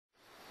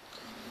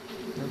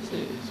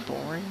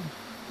boring.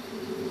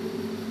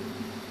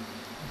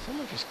 Can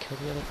someone just kill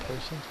the other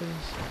person,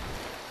 please?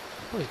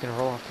 Oh, he's gonna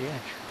roll off the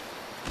edge.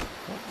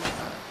 Oh, he's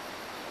not.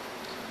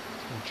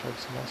 He's gonna chug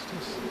some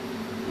Estus.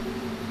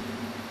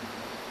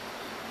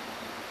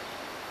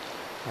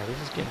 Alright,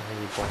 this is getting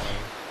really boring.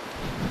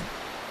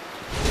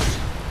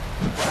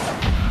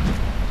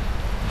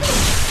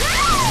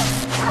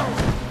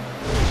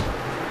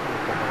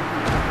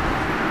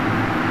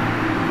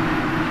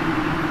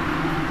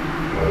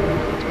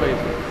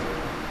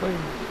 Wait.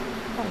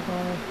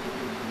 Bye-bye.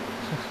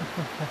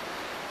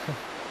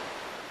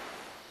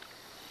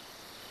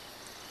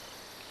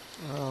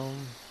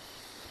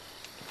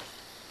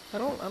 I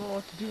don't know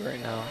what to do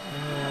right now.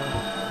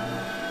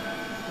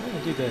 I'm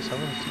gonna do this. I'm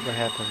gonna see what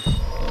happens.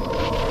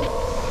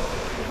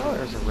 Oh,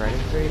 there's a red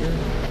invader.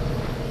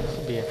 This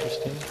will be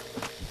interesting.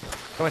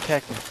 Come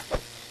attack me.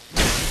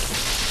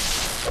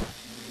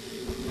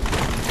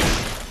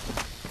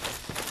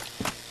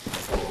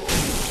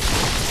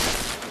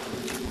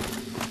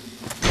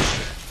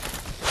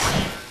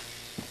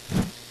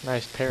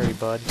 Nice parry,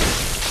 bud.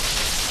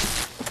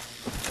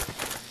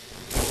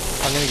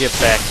 I'm gonna get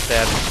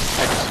backstabbed.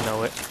 I just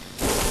know it.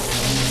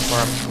 Or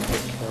I'm just gonna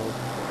get killed.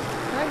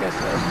 I guess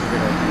that was a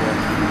good idea.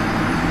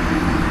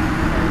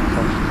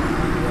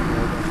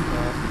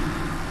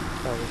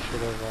 Probably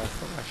should have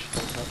put my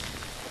shield up.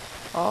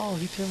 Oh,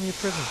 he threw me a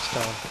prism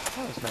stone.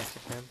 That was nice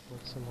of him.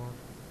 With some more.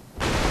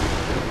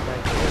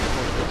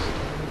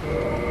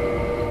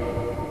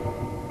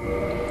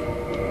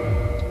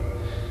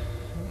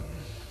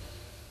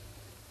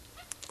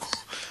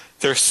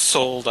 They're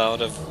sold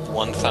out of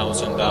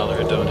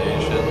 $1,000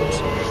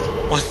 donations.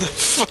 What the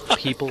fuck?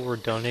 People were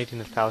donating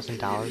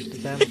 $1,000 to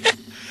them?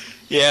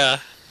 Yeah.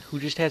 Who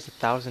just has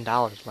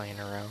 $1,000 laying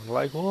around?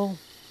 Like, well,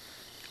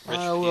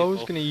 I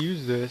was gonna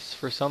use this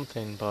for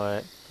something,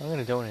 but I'm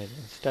gonna donate it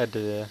instead to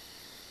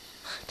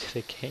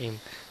the game.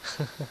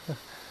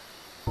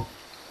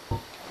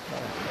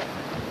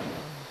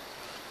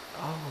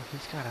 Oh,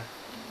 he's got a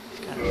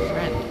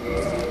friend.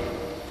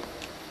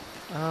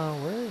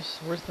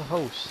 Where's the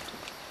host?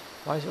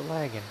 Why is it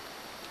lagging?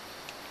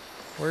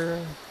 I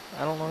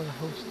don't know where the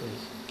host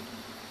is.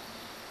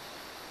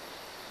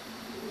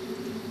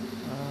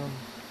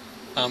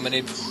 How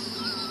many?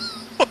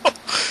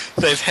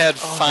 They've had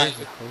five.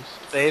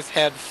 They've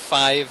had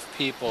 5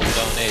 people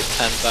donate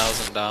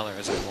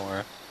 $10,000 or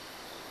more.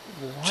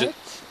 What?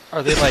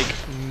 Are they like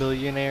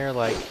millionaire?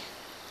 Like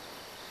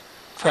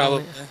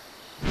probably.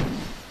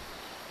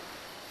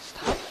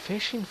 Stop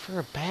fishing for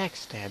a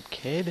backstab,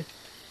 kid.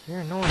 You're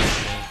annoying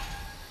me.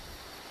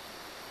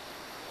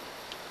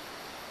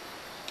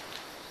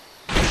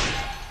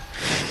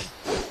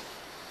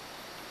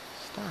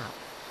 Stop.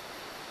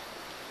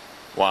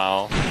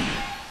 Wow.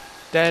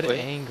 Dead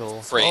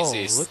angle.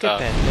 Crazy look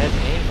stuff. at that dead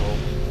angle.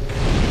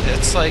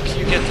 It's like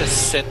you get to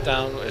sit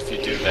down if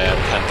you do that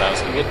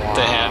 10,000. You get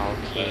to have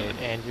kid.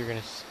 And you're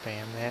gonna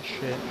spam that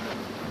shit.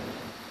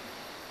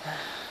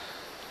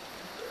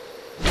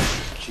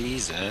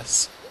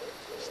 Jesus.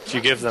 If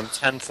you give them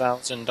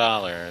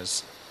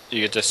 $10,000,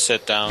 you get to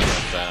sit down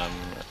with them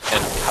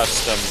and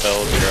custom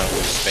build your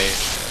own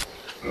spaceship.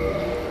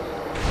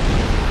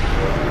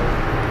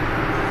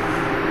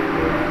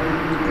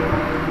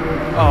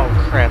 Oh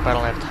crap, I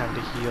don't have time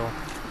to heal.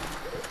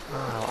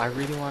 Oh, I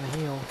really want to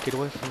heal. Get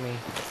away from me.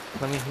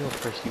 Let me heal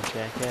first, you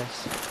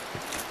jackass.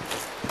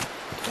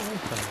 Get away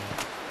from me.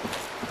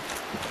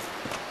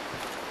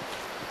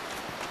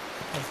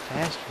 I'm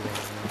faster than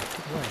you.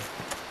 Get away.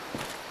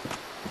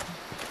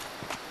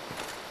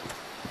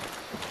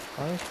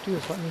 All you have to do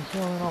is let me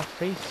heal and I'll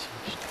face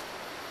you.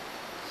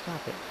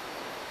 Stop it.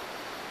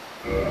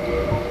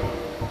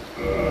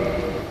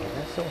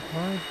 That's so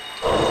hard.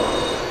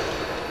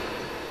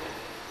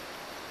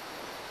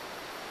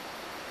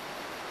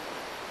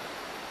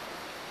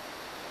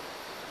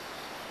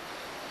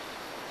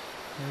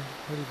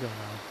 Where'd he go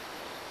now?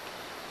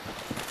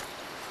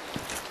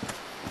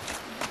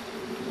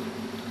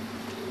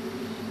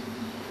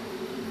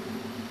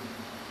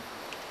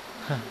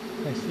 Huh,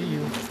 I see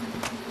you. You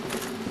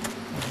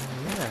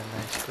got a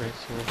nice great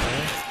sword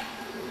there.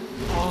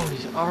 Oh,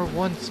 he's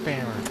R1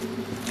 spammer.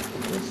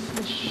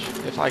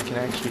 If I can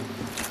actually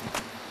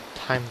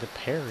time the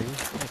parry,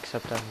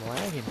 except I'm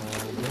lagging a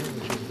little bit,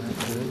 which is not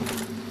good.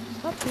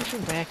 Stop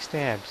pushing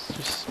backstabs.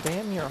 Just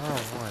spam your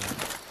R1.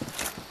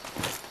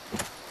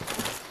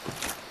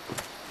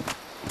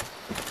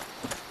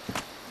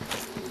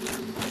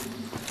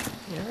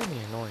 You're really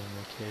annoying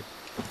me, kid.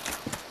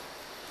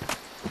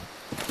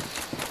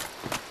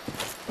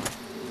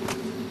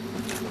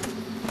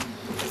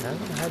 I'm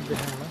gonna hide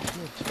behind my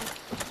shield too.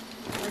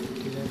 I can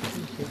do that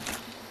too, kid.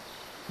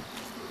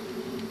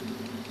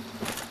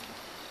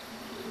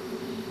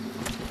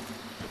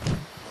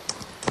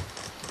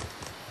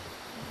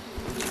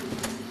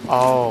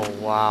 Oh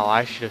wow,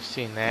 I should have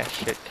seen that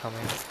shit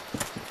coming.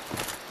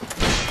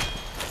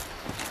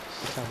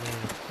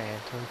 Summoning a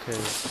phantom,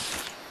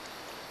 cause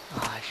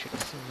I should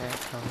have seen that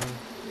coming.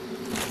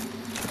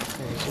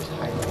 And he's just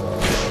hiding.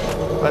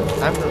 But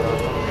time to run.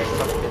 Okay,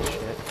 fuck this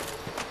shit.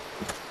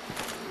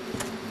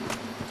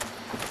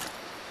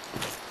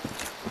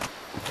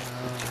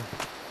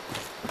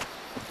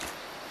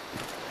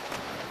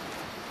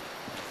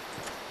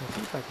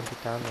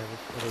 down there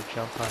before they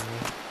jump on me.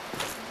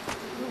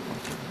 Oh,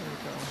 okay, here we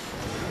go.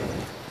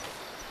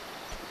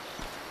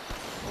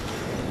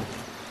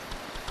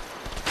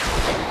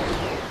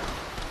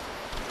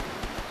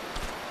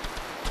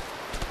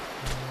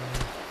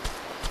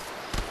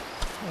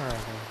 Where are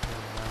they?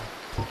 Here we are.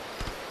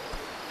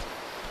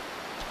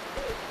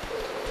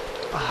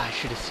 Ah, I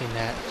should have seen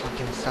that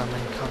fucking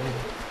summon coming.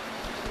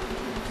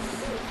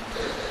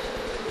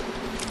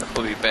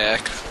 We'll be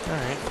back.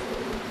 Alright.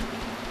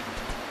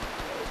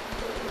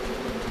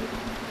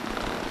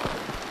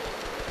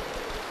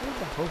 Where'd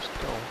the host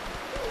go?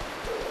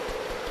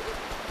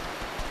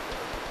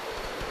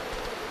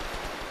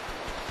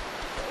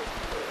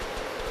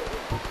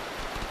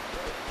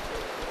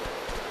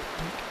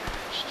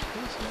 Just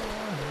chasing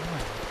around and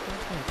around.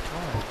 Where's that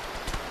car?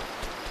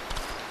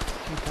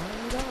 If you die,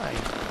 you die.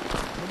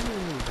 What do you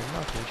lose?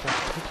 Nothing. You just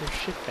have to pick your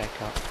shit back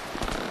up.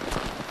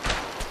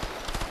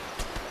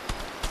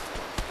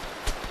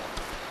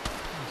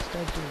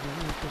 Instead,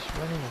 you're just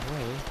running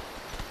away.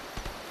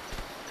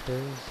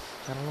 Because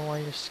I don't know why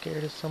you're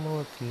scared of someone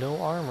with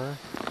no armor.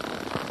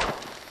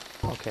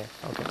 Okay,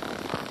 okay.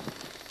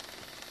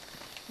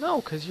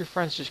 No, because your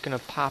friend's just gonna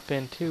pop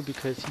in too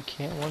because he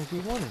can't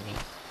 1v1 me.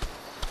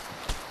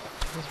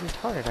 He's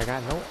retarded. I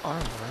got no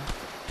armor.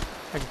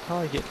 I could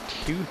probably get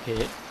 2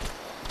 hit.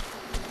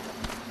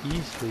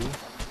 Easily.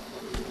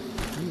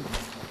 You.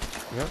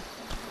 Yep.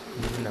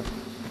 No.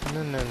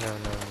 No, no, no,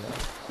 no, no.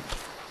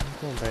 I'm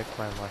going back to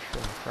my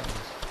mushroom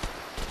friends.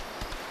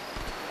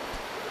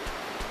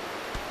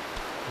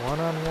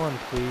 One-on-one,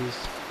 please.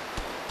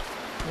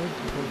 Where'd the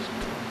host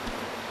go?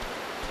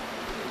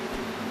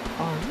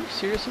 Oh, are you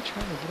seriously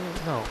trying to get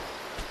it? No.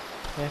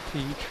 After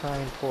you try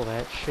and pull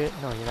that shit?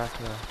 No, you're not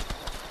gonna...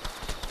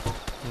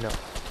 No.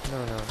 No,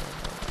 no, no, no.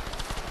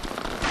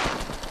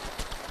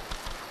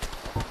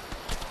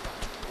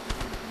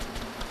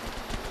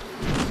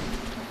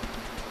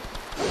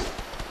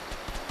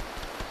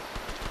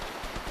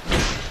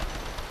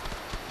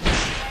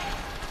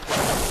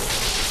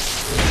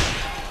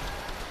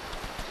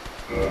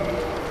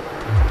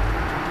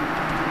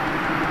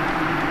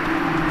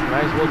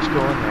 Might as well just go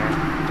in there.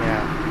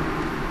 Yeah.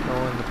 Go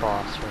in the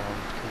boss room,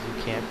 because you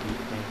can't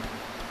beat me.